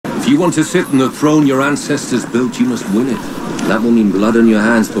you want to sit on the throne your ancestors built, you must win it. That will mean blood on your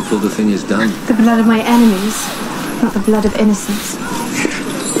hands before the thing is done. The blood of my enemies, not the blood of innocents.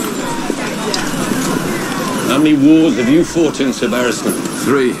 How many wars have you fought in, Sir Barristain?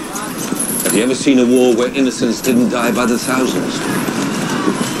 3. Have you ever seen a war where innocents didn't die by the thousands?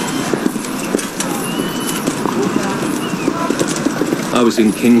 I was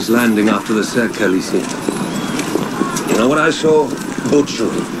in King's Landing after the Serkelisi. You know what I saw?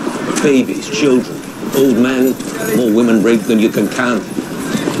 Butchery. Babies, children, old men, more women raped than you can count.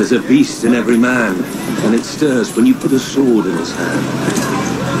 There's a beast in every man, and it stirs when you put a sword in his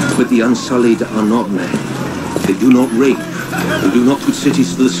hand. But the Unsullied are not men. They do not rape. They do not put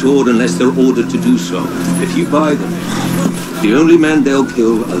cities to the sword unless they're ordered to do so. If you buy them, the only men they'll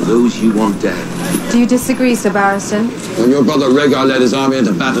kill are those you want dead. Do you disagree, Sir Barristain? When your brother Rehagar led his army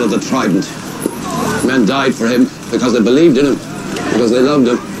into Battle of the Trident, men died for him because they believed in him, because they loved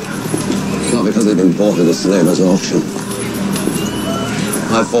him, not because they'd been bought at a slaver's auction.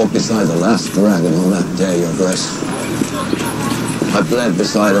 I fought beside the last dragon on that day, Your Grace. I bled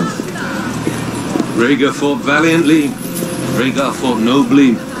beside him. Rhaegar fought valiantly, Rhaegar fought nobly,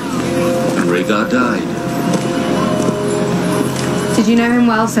 and Rhaegar died. Did you know him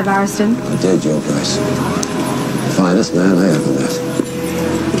well, Sir Barristain? I did, Your Grace. The finest man I ever met.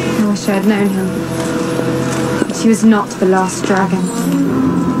 I wish I had known him. But he was not the last dragon.